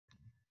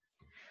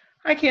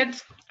Hi,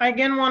 kids. I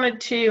again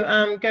wanted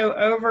to go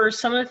over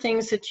some of the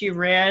things that you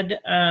read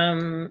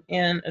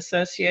in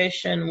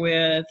association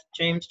with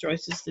James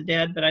Joyce's The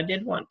Dead, but I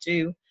did want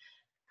to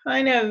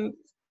kind of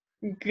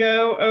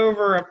go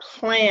over a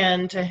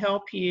plan to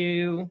help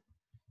you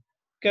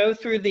go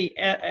through the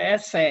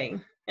essay.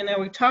 And now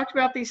we've talked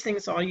about these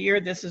things all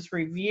year. This is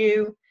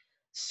review.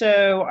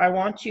 So I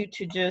want you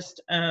to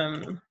just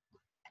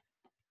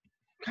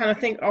kind of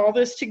think all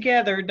this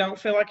together. Don't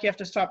feel like you have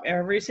to stop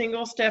every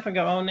single step and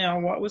go, oh, now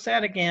what was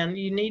that again?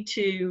 You need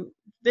to,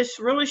 this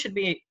really should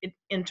be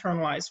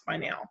internalized by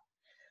now.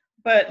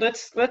 But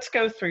let's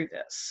go through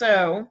this.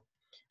 So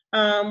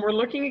we're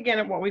looking again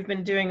at what we've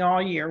been doing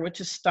all year, which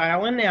is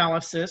style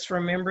analysis.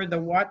 Remember the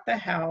what, the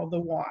how, the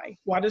why.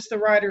 What is the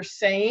writer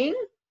saying?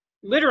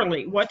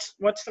 Literally, what's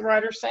the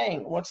writer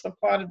saying? What's the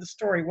plot of the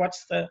story?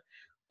 What's the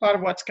plot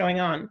of what's going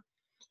on?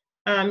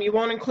 You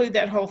won't include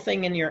that whole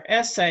thing in your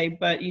essay,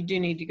 but you do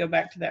need to go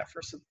back to that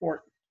for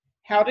support.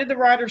 How did the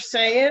writer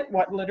say it?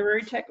 What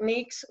literary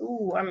techniques?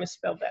 Ooh, I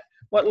misspelled that.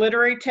 What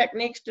literary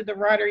techniques did the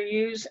writer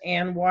use,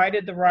 and why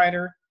did the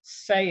writer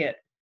say it?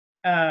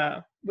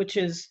 Which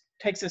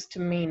takes us to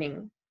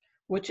meaning,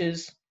 which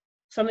is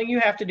something you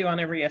have to do on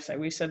every essay.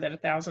 We said that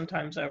 1,000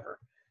 times over.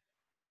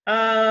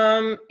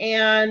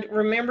 And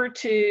remember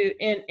to,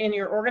 in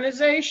your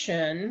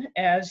organization,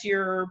 as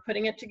you're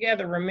putting it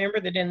together, remember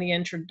that in the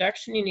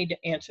introduction, you need to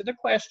answer the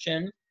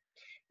question.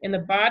 In the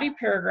body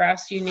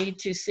paragraphs, you need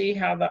to see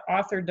how the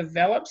author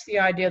develops the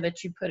idea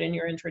that you put in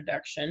your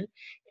introduction.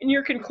 And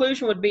your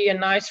conclusion would be a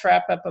nice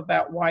wrap up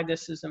about why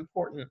this is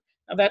important.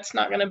 Now, that's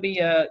not going to be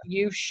a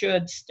you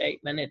should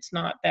statement. It's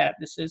not that.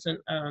 This isn't,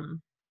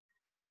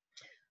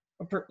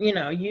 you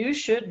know, you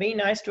should be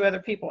nice to other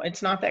people.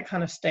 It's not that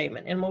kind of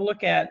statement. And we'll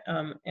look at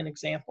an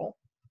example.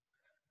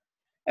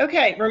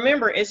 Okay,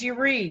 remember, as you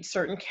read,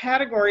 certain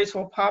categories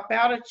will pop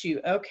out at you.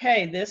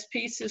 Okay, this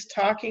piece is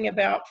talking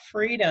about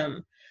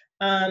freedom.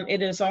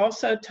 It is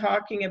also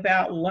talking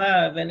about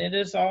love, and it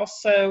is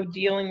also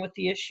dealing with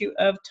the issue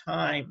of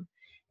time.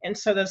 And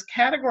so those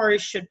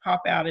categories should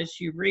pop out as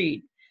you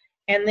read.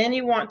 And then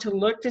you want to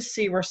look to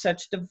see where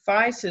such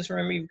devices,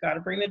 remember, you've got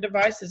to bring the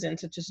devices in,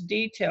 such as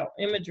detail,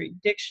 imagery,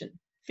 diction,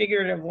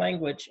 figurative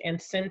language,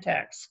 and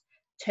syntax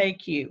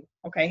take you.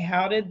 Okay,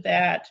 how did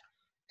that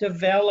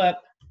develop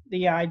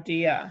the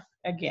idea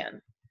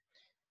again?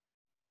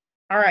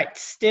 All right,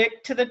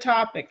 stick to the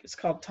topic. It's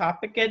called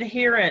topic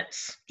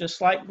adherence,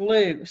 just like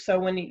glue. So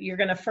when you're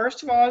going to,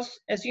 first of all,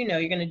 as you know,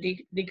 you're going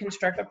to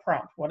deconstruct the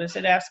prompt. What is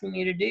it asking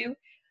you to do?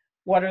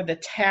 What are the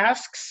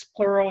tasks,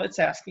 plural, it's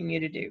asking you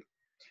to do?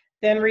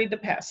 Then read the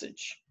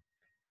passage.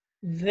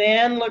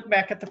 Then look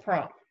back at the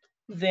prompt.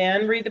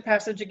 Then read the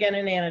passage again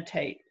and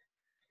annotate.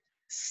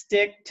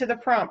 Stick to the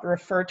prompt.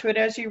 Refer to it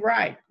as you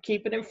write.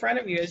 Keep it in front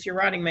of you as you're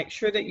writing. Make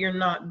sure that you're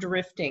not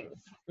drifting,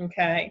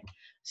 okay?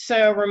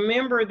 So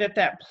remember that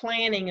that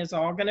planning is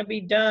all going to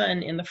be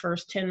done in the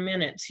first 10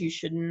 minutes. You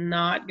should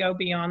not go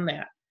beyond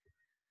that.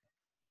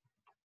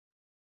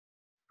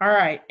 All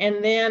right,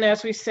 and then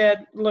as we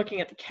said,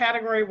 looking at the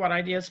category, what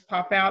ideas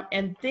pop out,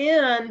 and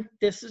then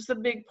this is the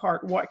big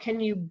part, what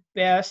can you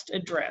best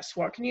address?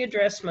 What can you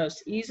address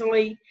most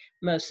easily,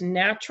 most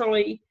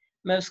naturally,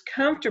 most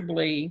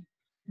comfortably,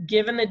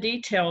 given the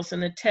details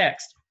in the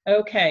text?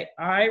 Okay,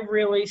 I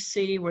really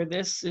see where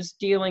this is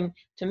dealing,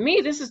 to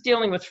me, this is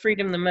dealing with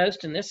freedom the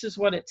most, and this is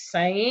what it's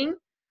saying,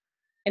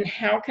 and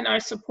how can I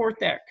support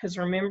that? Because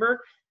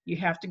remember, you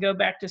have to go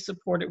back to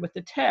support it with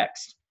the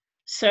text.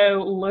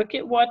 So look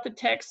at what the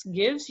text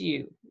gives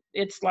you.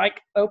 It's like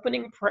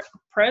opening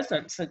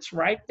presents. It's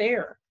right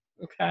there,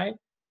 okay?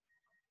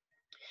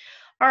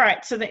 All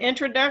right, so the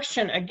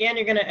introduction, again,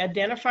 you're going to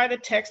identify the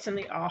text and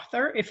the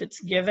author if it's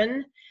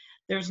given.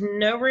 There's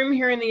no room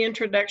here in the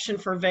introduction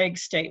for vague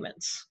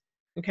statements,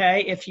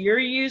 okay? If you're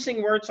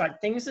using words like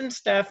things and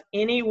stuff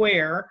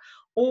anywhere,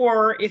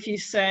 or if you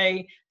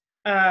say,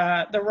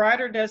 the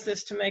writer does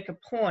this to make a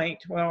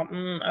point, well,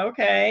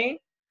 okay,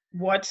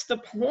 what's the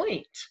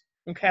point?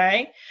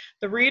 Okay,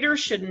 the reader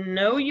should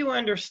know you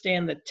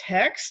understand the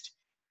text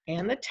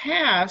and the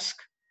task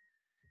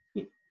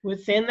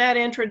within that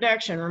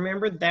introduction.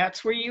 Remember,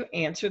 that's where you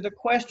answer the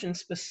question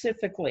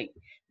specifically.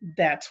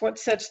 That's what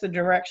sets the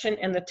direction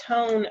and the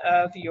tone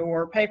of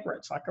your paper.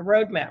 It's like a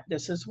roadmap.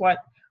 This is what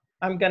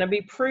I'm going to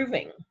be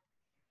proving.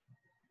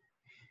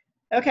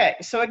 Okay,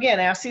 so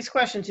again, ask these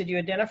questions. Did you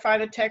identify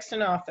the text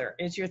and author?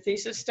 Is your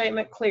thesis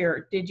statement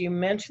clear? Did you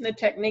mention the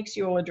techniques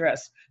you will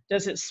address?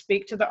 Does it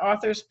speak to the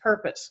author's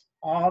purpose?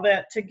 All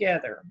that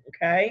together,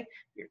 okay?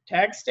 Your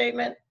tag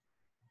statement,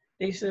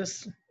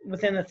 thesis,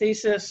 within the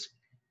thesis,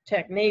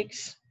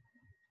 techniques,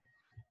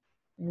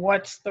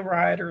 what's the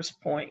writer's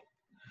point?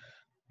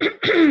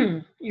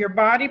 Your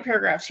body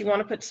paragraphs, you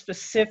want to put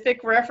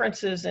specific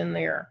references in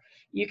there.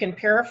 You can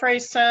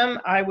paraphrase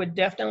some. I would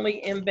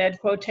definitely embed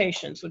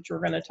quotations, which we're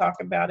going to talk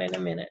about in a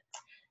minute.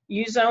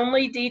 Use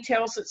only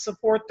details that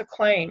support the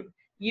claim.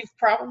 You've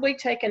probably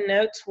taken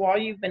notes while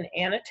you've been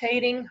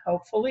annotating,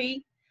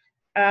 hopefully.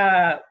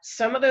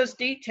 Some of those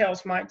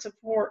details might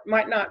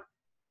not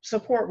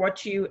support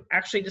what you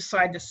actually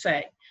decide to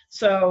say.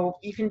 So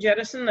you can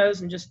jettison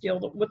those and just deal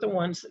with the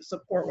ones that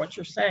support what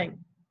you're saying.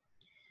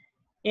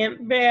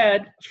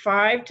 Embed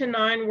 5 to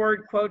 9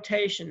 word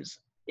quotations.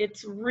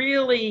 It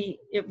really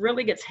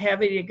gets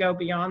heavy to go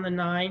beyond the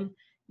 9.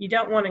 You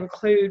don't want to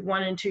include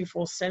 1 and 2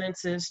 full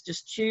sentences.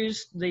 Just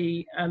choose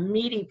the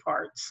meaty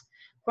parts.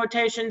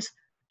 Quotations,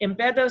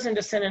 embed those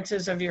into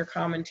sentences of your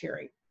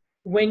commentary.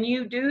 When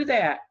you do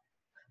that,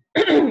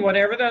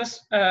 whatever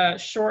those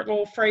short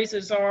little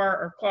phrases are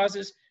or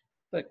clauses,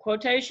 put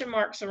quotation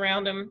marks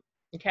around them,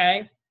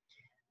 okay?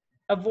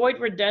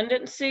 Avoid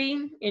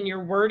redundancy in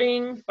your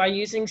wording by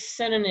using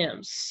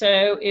synonyms.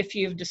 So if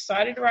you've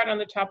decided to write on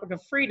the topic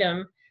of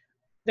freedom,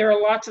 there are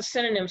lots of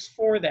synonyms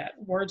for that.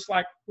 Words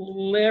like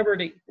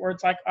liberty,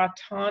 words like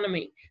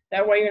autonomy.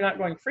 That way you're not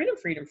going freedom,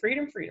 freedom,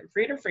 freedom, freedom,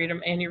 freedom,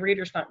 freedom, and your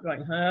reader's not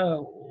going,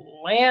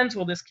 oh, lands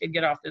will this kid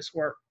get off this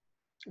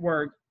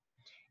word.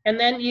 And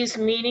then use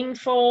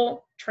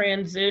meaningful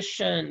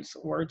transitions,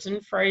 words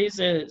and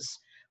phrases.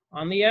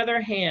 On the other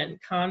hand,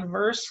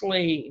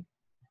 conversely,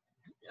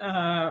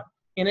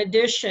 in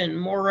addition,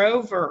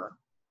 moreover,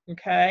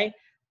 okay?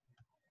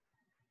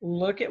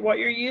 Look at what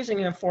you're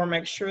using them for,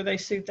 make sure they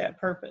suit that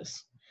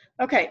purpose.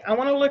 Okay, I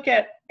want to look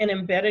at an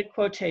embedded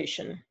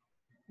quotation,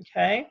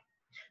 okay?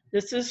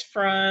 This is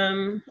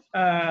from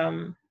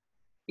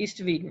East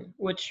of Eden,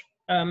 which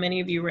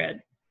many of you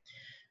read.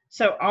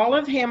 So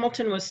Olive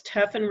Hamilton was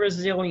tough and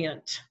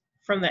resilient.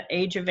 From the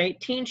age of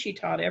 18, she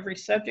taught every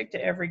subject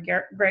to every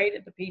grade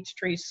at the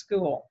Peachtree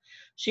School.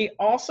 She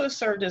also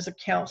served as a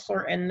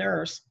counselor and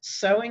nurse,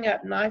 sewing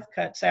up knife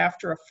cuts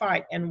after a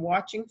fight and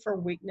watching for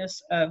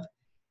weakness of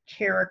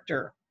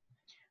character.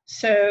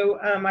 So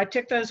I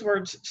took those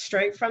words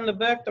straight from the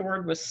book. The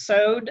word was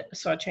sewed,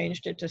 so I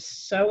changed it to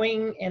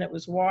sewing, and it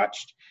was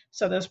watched.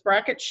 So those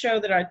brackets show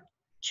that I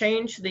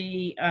changed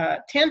the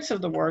tense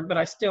of the word, but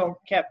I still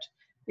kept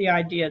the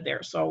idea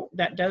there. So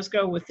that does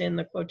go within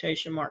the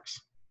quotation marks.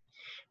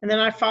 And then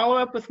I follow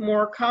up with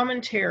more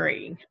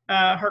commentary.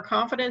 Her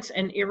confidence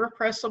and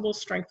irrepressible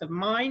strength of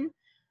mind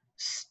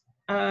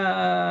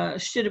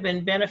should have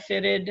been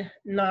benefited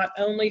not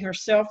only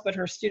herself, but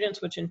her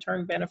students, which in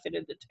turn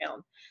benefited the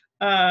town.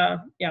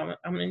 Yeah,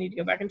 I'm gonna need to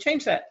go back and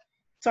change that.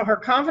 So her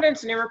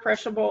confidence and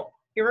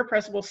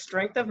irrepressible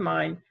strength of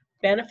mind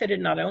benefited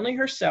not only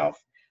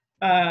herself,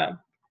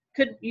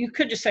 you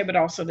could just say, but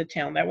also the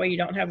town. That way you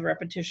don't have the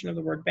repetition of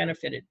the word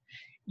benefited.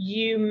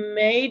 You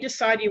may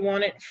decide you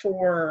want it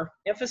for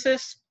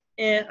emphasis,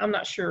 and I'm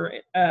not sure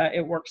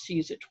it works to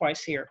use it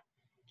twice here.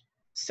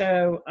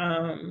 So,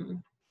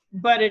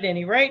 but at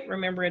any rate,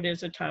 remember it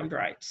is a timed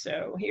right.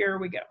 So here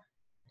we go.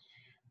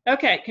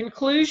 Okay,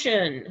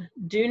 conclusion.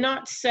 Do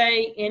not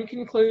say in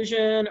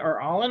conclusion or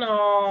all in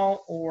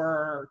all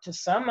or to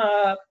sum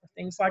up,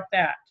 things like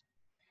that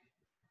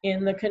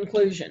in the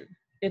conclusion.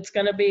 It's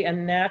going to be a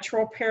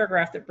natural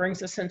paragraph that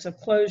brings a sense of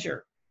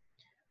closure.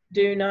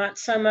 Do not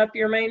sum up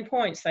your main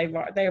points. They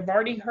have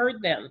already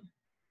heard them,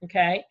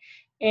 okay?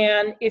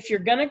 And if you're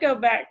going to go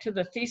back to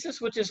the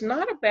thesis, which is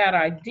not a bad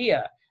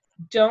idea,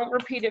 don't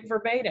repeat it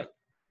verbatim.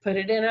 Put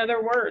it in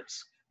other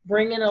words.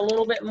 Bring in a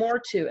little bit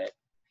more to it.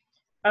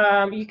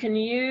 You can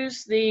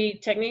use the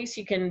techniques.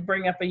 You can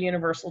bring up a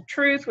universal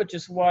truth, which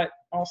is what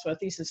also a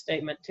thesis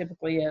statement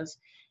typically is.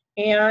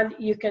 And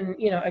you can,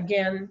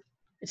 again,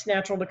 it's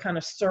natural to kind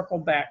of circle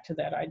back to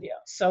that idea.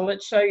 So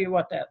let's show you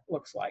what that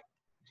looks like.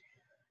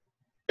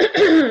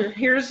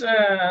 Here's,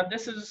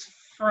 this is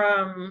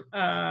from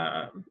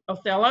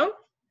Othello.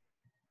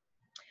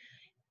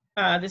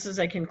 This is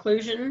a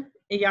conclusion.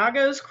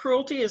 Iago's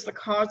cruelty is the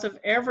cause of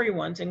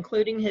everyone's,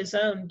 including his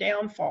own,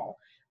 downfall.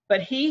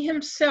 But he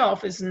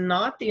himself is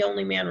not the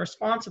only man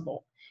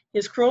responsible.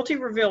 His cruelty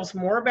reveals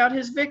more about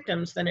his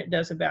victims than it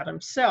does about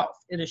himself.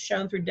 It is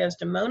shown through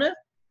Desdemona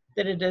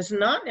that it is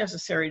not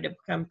necessary to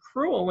become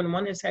cruel when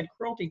one has had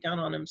cruelty done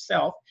on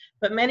himself,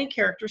 but many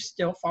characters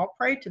still fall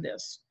prey to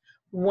this.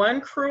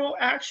 One cruel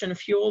action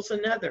fuels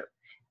another,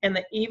 and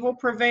the evil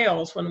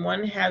prevails when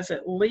one has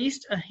at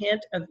least a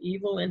hint of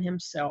evil in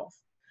himself.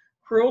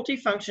 Cruelty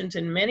functions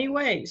in many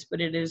ways,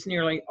 but it is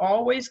nearly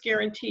always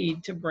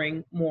guaranteed to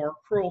bring more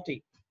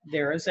cruelty.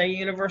 There is a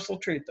universal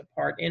truth, the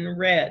part in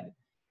red,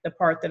 the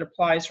part that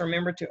applies,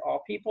 remember, to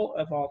all people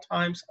of all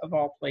times, of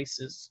all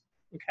places.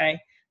 Okay,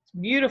 it's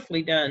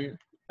beautifully done,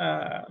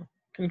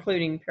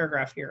 concluding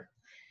paragraph here.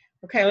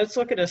 Okay, let's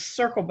look at a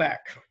circle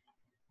back.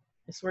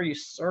 It's where you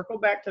circle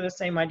back to the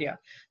same idea.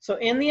 So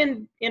in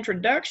the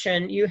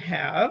introduction, you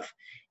have,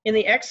 in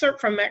the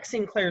excerpt from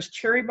Maxine Clare's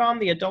Cherry Bomb,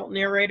 the adult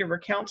narrator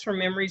recounts her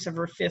memories of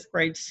her 5th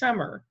grade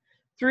summer.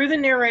 Through the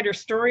narrator's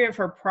story of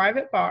her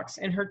private box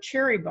and her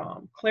cherry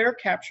bomb, Clare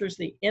captures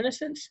the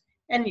innocence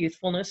and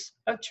youthfulness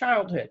of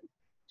childhood.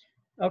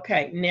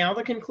 Okay, now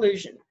the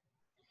conclusion.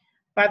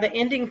 By the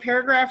ending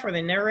paragraph where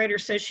the narrator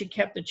says she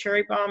kept the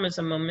cherry bomb as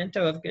a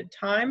memento of good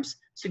times,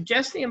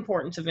 suggests the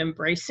importance of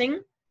embracing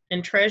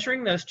and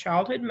treasuring those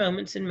childhood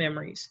moments and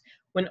memories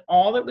when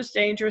all that was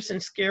dangerous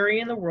and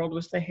scary in the world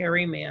was the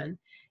hairy man,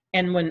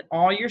 and when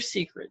all your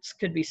secrets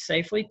could be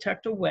safely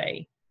tucked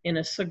away in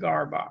a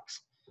cigar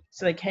box.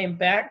 So they came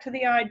back to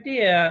the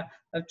idea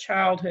of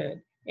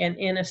childhood and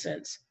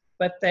innocence,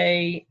 but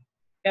they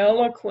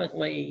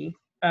eloquently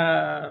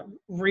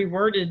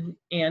reworded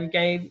and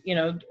gave,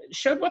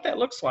 showed what that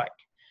looks like.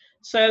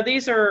 So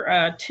these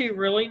are two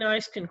really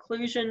nice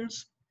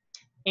conclusions,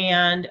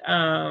 and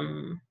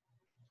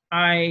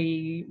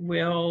I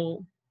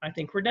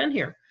think we're done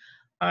here.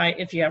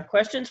 If you have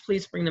questions,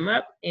 please bring them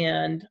up,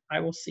 and I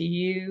will see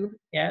you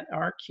at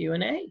our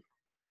Q&A.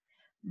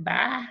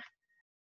 Bye.